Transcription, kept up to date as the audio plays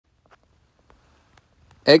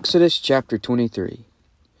Exodus chapter 23.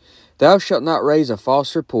 Thou shalt not raise a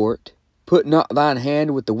false report. Put not thine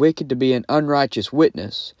hand with the wicked to be an unrighteous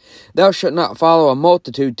witness. Thou shalt not follow a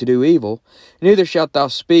multitude to do evil. Neither shalt thou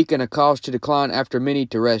speak in a cause to decline after many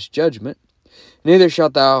to wrest judgment. Neither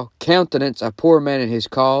shalt thou countenance a poor man in his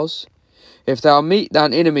cause. If thou meet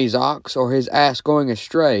thine enemy's ox or his ass going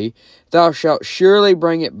astray, thou shalt surely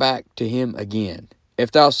bring it back to him again. If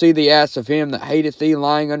thou see the ass of him that hateth thee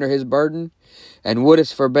lying under his burden, and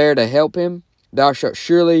wouldest forbear to help him, thou shalt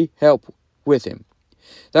surely help with him.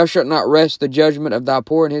 Thou shalt not wrest the judgment of thy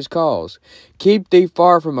poor in his cause. Keep thee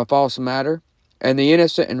far from a false matter, and the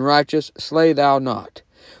innocent and righteous slay thou not.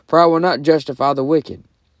 For I will not justify the wicked.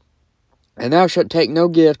 And thou shalt take no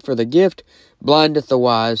gift, for the gift blindeth the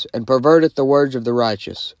wise, and perverteth the words of the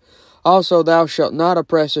righteous. Also thou shalt not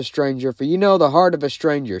oppress a stranger, for ye know the heart of a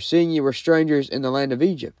stranger, seeing ye were strangers in the land of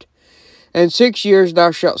Egypt. And 6 years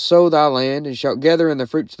thou shalt sow thy land, and shalt gather in the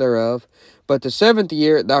fruits thereof. But the 7th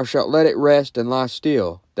year thou shalt let it rest and lie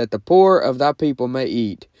still, that the poor of thy people may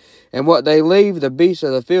eat. And what they leave the beasts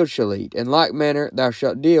of the field shall eat. In like manner thou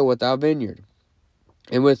shalt deal with thy vineyard,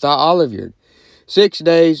 and with thy oliveyard. 6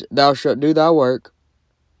 days thou shalt do thy work,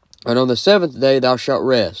 and on the 7th day thou shalt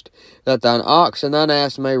rest, that thine ox and thine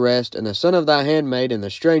ass may rest, and the son of thy handmaid and the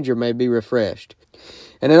stranger may be refreshed.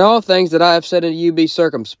 And in all things that I have said unto you be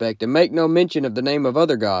circumspect, and make no mention of the name of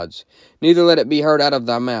other gods, neither let it be heard out of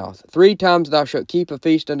thy mouth. 3 times thou shalt keep a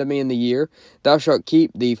feast unto me in the year. Thou shalt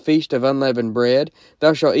keep the feast of unleavened bread.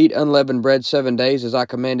 Thou shalt eat unleavened bread 7 days, as I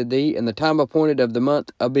commanded thee, in the time appointed of the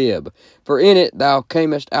month Abib. For in it thou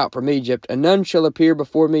camest out from Egypt, and none shall appear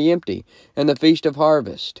before me empty. And the feast of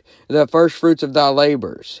harvest, the firstfruits of thy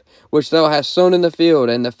labors, which thou hast sown in the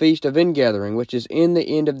field, and the feast of ingathering, which is in the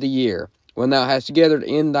end of the year, when thou hast gathered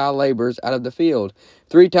in thy labors out of the field.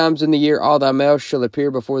 3 times in the year all thy males shall appear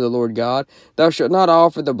before the Lord God. Thou shalt not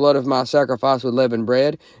offer the blood of my sacrifice with leavened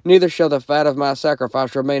bread, neither shall the fat of my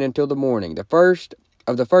sacrifice remain until the morning. The first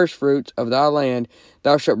of the firstfruits of thy land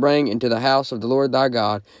thou shalt bring into the house of the Lord thy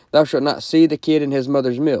God. Thou shalt not see the kid in his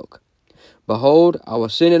mother's milk. Behold, I will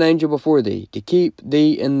send an angel before thee, to keep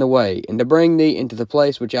thee in the way, and to bring thee into the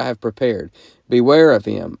place which I have prepared. Beware of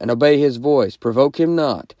him, and obey his voice. Provoke him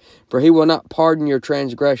not, for he will not pardon your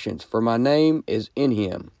transgressions, for my name is in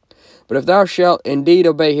him. But if thou shalt indeed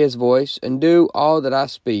obey his voice, and do all that I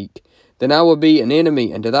speak, then I will be an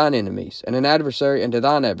enemy unto thine enemies, and an adversary unto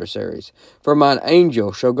thine adversaries. For mine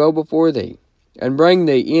angel shall go before thee, and bring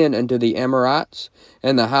thee in unto the Amorites,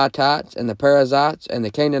 and the Hittites, and the Perizzites, and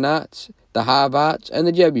the Canaanites, the Hivites, and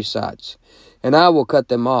the Jebusites, and I will cut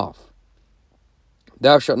them off.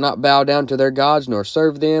 Thou shalt not bow down to their gods, nor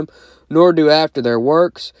serve them, nor do after their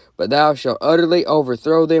works, but thou shalt utterly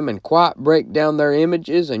overthrow them, and quite break down their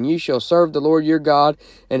images, and ye shall serve the Lord your God,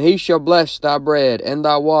 and he shall bless thy bread and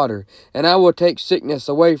thy water, and I will take sickness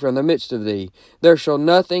away from the midst of thee. There shall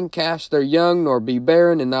nothing cast their young, nor be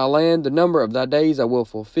barren in thy land. The number of thy days I will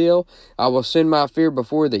fulfill. I will send my fear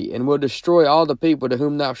before thee, and will destroy all the people to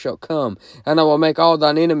whom thou shalt come, and I will make all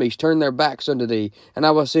thine enemies turn their backs unto thee, and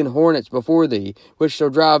I will send hornets before thee, which shall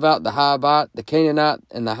drive out the Hivite, the Canaanite,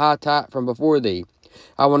 and the Hittite from before thee.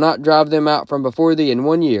 I will not drive them out from before thee in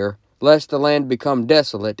 1 year, lest the land become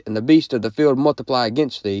desolate, and the beasts of the field multiply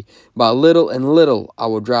against thee. By little and little I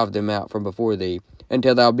will drive them out from before thee,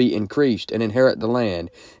 until thou be increased, and inherit the land.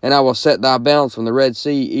 And I will set thy bounds from the Red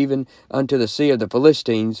Sea even unto the sea of the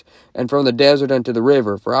Philistines, and from the desert unto the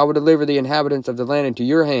river. For I will deliver the inhabitants of the land into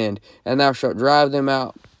your hand, and thou shalt drive them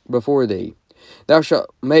out before thee. Thou shalt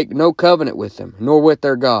make no covenant with them, nor with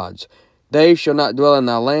their gods. They shall not dwell in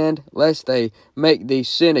thy land, lest they make thee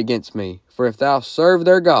sin against me. For if thou serve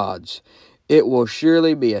their gods, it will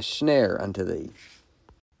surely be a snare unto thee.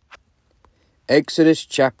 Exodus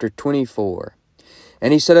chapter 24.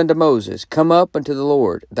 And he said unto Moses, Come up unto the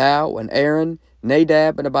Lord, thou and Aaron,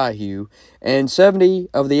 Nadab and Abihu, and 70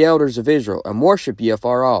 of the elders of Israel, and worship ye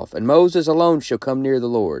afar off. And Moses alone shall come near the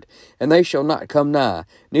Lord, and they shall not come nigh,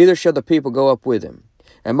 neither shall the people go up with him.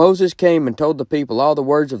 And Moses came and told the people all the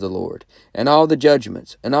words of the Lord, and all the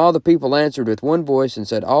judgments. And all the people answered with one voice, and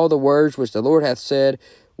said, All the words which the Lord hath said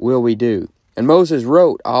will we do. And Moses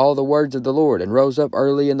wrote all the words of the Lord, and rose up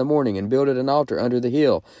early in the morning, and builded an altar under the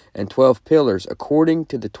hill, and 12 pillars, according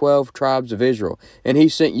to the 12 tribes of Israel. And he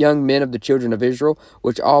sent young men of the children of Israel,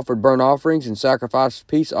 which offered burnt offerings, and sacrificed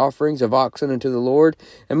peace offerings of oxen unto the Lord.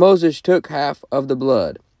 And Moses took half of the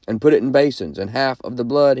blood, and put it in basins, and half of the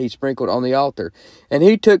blood he sprinkled on the altar. And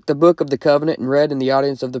he took the book of the covenant and read in the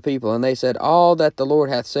audience of the people. And they said, All that the Lord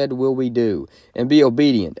hath said will we do, and be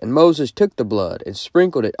obedient. And Moses took the blood, and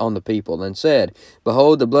sprinkled it on the people, and said,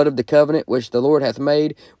 Behold, the blood of the covenant which the Lord hath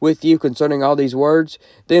made with you concerning all these words.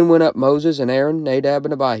 Then went up Moses and Aaron, Nadab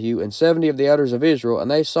and Abihu, and 70 of the elders of Israel, and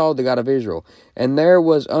they saw the God of Israel. And there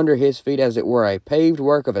was under his feet as it were a paved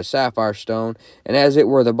work of a sapphire stone, and as it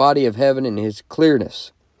were the body of heaven in his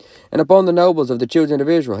clearness. And upon the nobles of the children of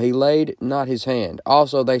Israel he laid not his hand.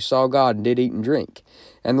 Also they saw God, and did eat and drink.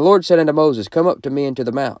 And the Lord said unto Moses, Come up to me into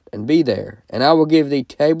the mount, and be there, and I will give thee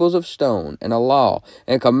tables of stone, and a law,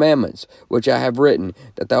 and commandments, which I have written,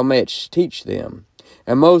 that thou mayest teach them.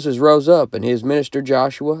 And Moses rose up, and his minister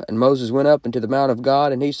Joshua, and Moses went up into the mount of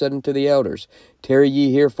God, and he said unto the elders, Tarry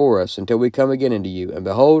ye here for us, until we come again unto you. And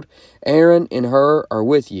behold, Aaron and Hur are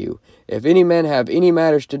with you. If any man have any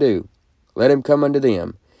matters to do, let him come unto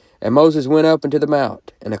them. And Moses went up into the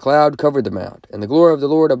mount, and a cloud covered the mount. And the glory of the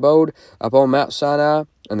Lord abode upon Mount Sinai,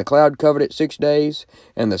 and the cloud covered it 6 days.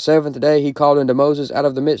 And the 7th day he called unto Moses out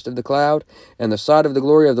of the midst of the cloud. And the sight of the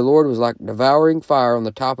glory of the Lord was like devouring fire on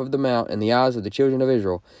the top of the mount in the eyes of the children of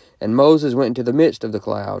Israel. And Moses went into the midst of the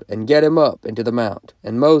cloud, and gat him up into the mount.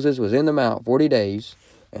 And Moses was in the mount 40 days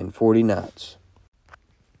and 40 nights.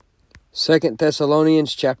 2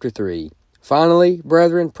 Thessalonians chapter 3. Finally,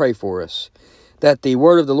 brethren, pray for us, that the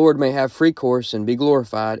word of the Lord may have free course and be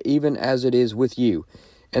glorified, even as it is with you,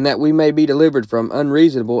 and that we may be delivered from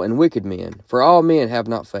unreasonable and wicked men. For all men have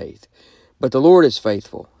not faith. But the Lord is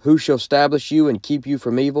faithful, who shall establish you and keep you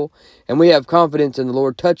from evil. And we have confidence in the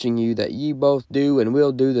Lord touching you, that ye both do and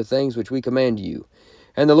will do the things which we command you.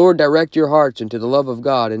 And the Lord direct your hearts into the love of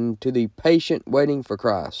God, and to the patient waiting for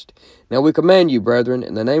Christ. Now we command you, brethren,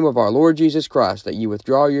 in the name of our Lord Jesus Christ, that ye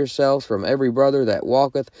withdraw yourselves from every brother that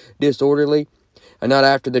walketh disorderly, and not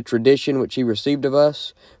after the tradition which ye received of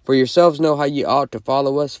us. For yourselves know how ye ought to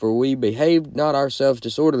follow us, for we behaved not ourselves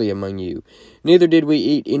disorderly among you. Neither did we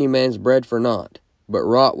eat any man's bread for naught, but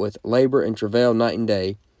wrought with labor and travail night and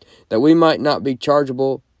day, that we might not be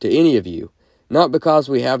chargeable to any of you, not because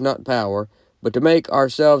we have not power, but to make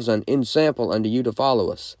ourselves an ensample unto you to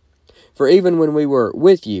follow us. For even when we were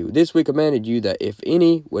with you, this we commanded you, that if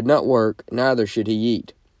any would not work, neither should he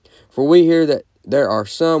eat. For we hear that there are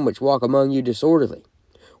some which walk among you disorderly,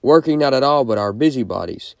 working not at all, but are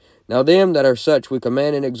busybodies. Now them that are such we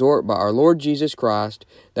command and exhort by our Lord Jesus Christ,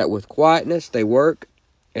 that with quietness they work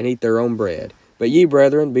and eat their own bread. But ye,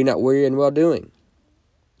 brethren, be not weary in well-doing.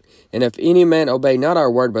 And if any man obey not our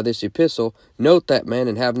word by this epistle, note that man,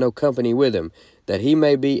 and have no company with him, that he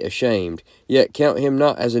may be ashamed. Yet count him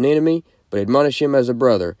not as an enemy, but admonish him as a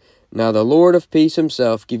brother. Now the Lord of peace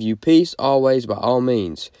himself give you peace always by all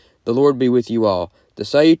means. The Lord be with you all. The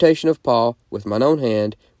salutation of Paul, with mine own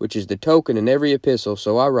hand, which is the token in every epistle,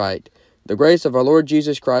 so I write. The grace of our Lord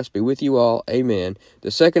Jesus Christ be with you all. Amen.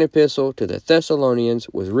 The second epistle to the Thessalonians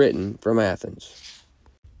was written from Athens.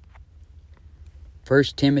 1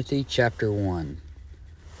 Timothy chapter 1.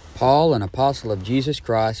 Paul, an apostle of Jesus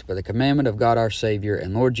Christ, by the commandment of God our Savior,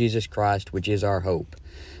 and Lord Jesus Christ, which is our hope.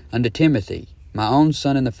 Unto Timothy, my own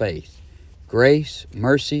son in the faith, grace,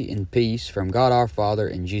 mercy, and peace from God our Father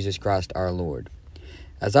and Jesus Christ our Lord.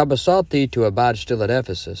 As I besought thee to abide still at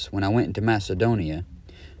Ephesus, when I went into Macedonia,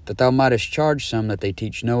 that thou mightest charge some that they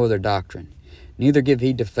teach no other doctrine, neither give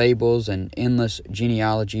heed to fables and endless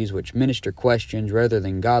genealogies which minister questions rather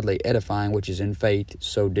than godly edifying which is in faith,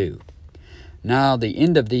 so do. Now the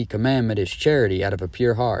end of the commandment is charity out of a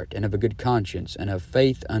pure heart, and of a good conscience, and of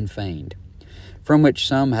faith unfeigned. From which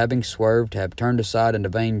some, having swerved, have turned aside into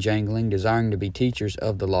vain jangling, desiring to be teachers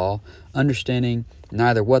of the law, understanding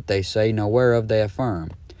neither what they say nor whereof they affirm.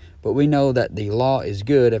 But we know that the law is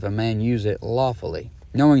good if a man use it lawfully,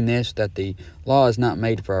 knowing this, that the law is not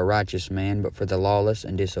made for a righteous man, but for the lawless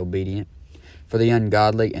and disobedient, for the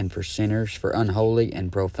ungodly and for sinners, for unholy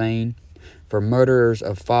and profane, for murderers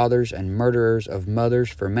of fathers and murderers of mothers,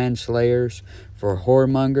 for manslayers, for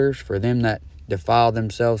whoremongers, for them that defile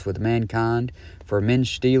themselves with mankind, for men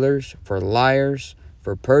stealers, for liars,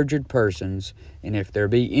 for perjured persons, and if there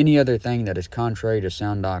be any other thing that is contrary to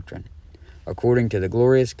sound doctrine, according to the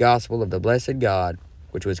glorious gospel of the blessed God,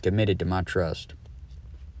 which was committed to my trust.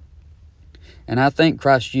 And I thank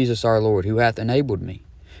Christ Jesus our Lord, who hath enabled me,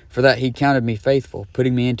 for that he counted me faithful,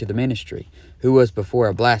 putting me into the ministry, who was before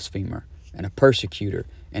a blasphemer, and a persecutor,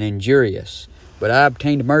 and injurious. But I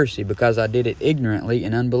obtained mercy, because I did it ignorantly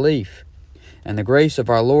in unbelief. And the grace of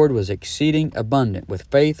our Lord was exceeding abundant with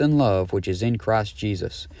faith and love which is in Christ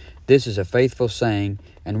Jesus. This is a faithful saying,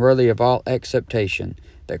 and worthy of all acceptation,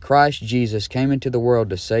 that Christ Jesus came into the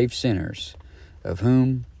world to save sinners, of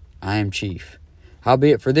whom I am chief.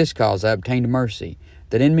 Howbeit for this cause I obtained mercy,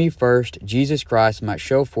 that in me first Jesus Christ might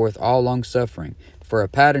show forth all longsuffering, for a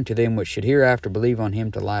pattern to them which should hereafter believe on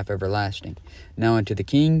him to life everlasting. Now unto the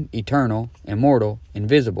King, eternal, immortal,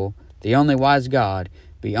 invisible, the only wise God,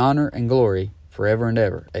 be honor and glory forever and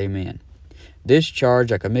ever. Amen. This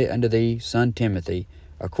charge I commit unto thee, son Timothy,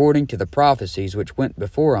 according to the prophecies which went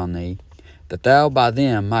before on thee, that thou by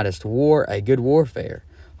them mightest war a good warfare,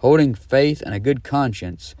 holding faith and a good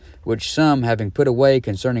conscience, which some, having put away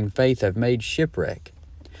concerning faith, have made shipwreck,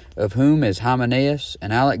 of whom is Hymenaeus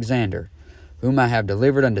and Alexander, whom I have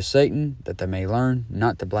delivered unto Satan, that they may learn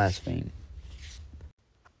not to blaspheme.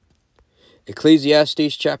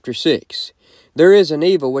 Ecclesiastes chapter 6. There is an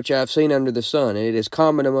evil which I have seen under the sun, and it is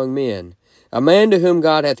common among men. A man to whom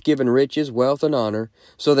God hath given riches, wealth, and honor,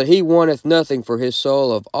 so that he wanteth nothing for his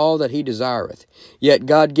soul of all that he desireth. Yet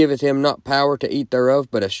God giveth him not power to eat thereof,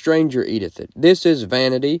 but a stranger eateth it. This is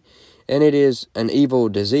vanity, and it is an evil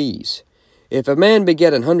disease. If a man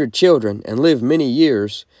beget 100 children, and live many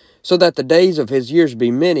years, so that the days of his years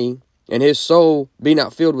be many, and his soul be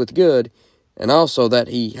not filled with good, and also that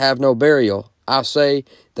he have no burial, I say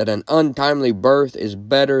that an untimely birth is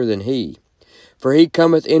better than he. For he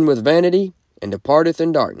cometh in with vanity, and departeth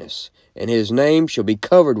in darkness, and his name shall be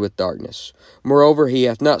covered with darkness. Moreover, he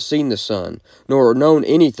hath not seen the sun, nor known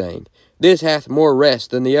anything. This hath more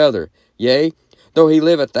rest than the other. Yea, though he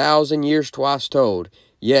live 1,000 years twice told,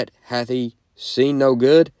 yet hath he seen no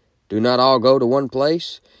good. Do not all go to one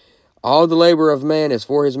place? All the labor of man is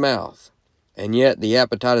for his mouth, and yet the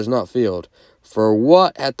appetite is not filled. For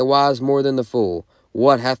what hath the wise more than the fool?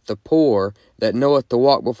 What hath the poor that knoweth to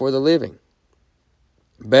walk before the living?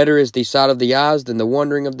 Better is the sight of the eyes than the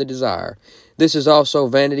wandering of the desire. This is also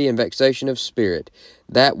vanity and vexation of spirit.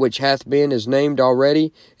 That which hath been is named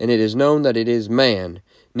already, and it is known that it is man.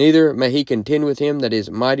 Neither may he contend with him that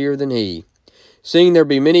is mightier than he. Seeing there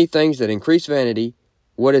be many things that increase vanity,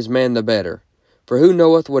 what is man the better? For who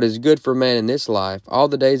knoweth what is good for man in this life, all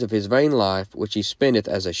the days of his vain life, which he spendeth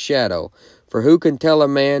as a shadow? For who can tell a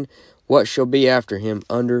man what shall be after him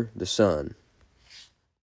under the sun?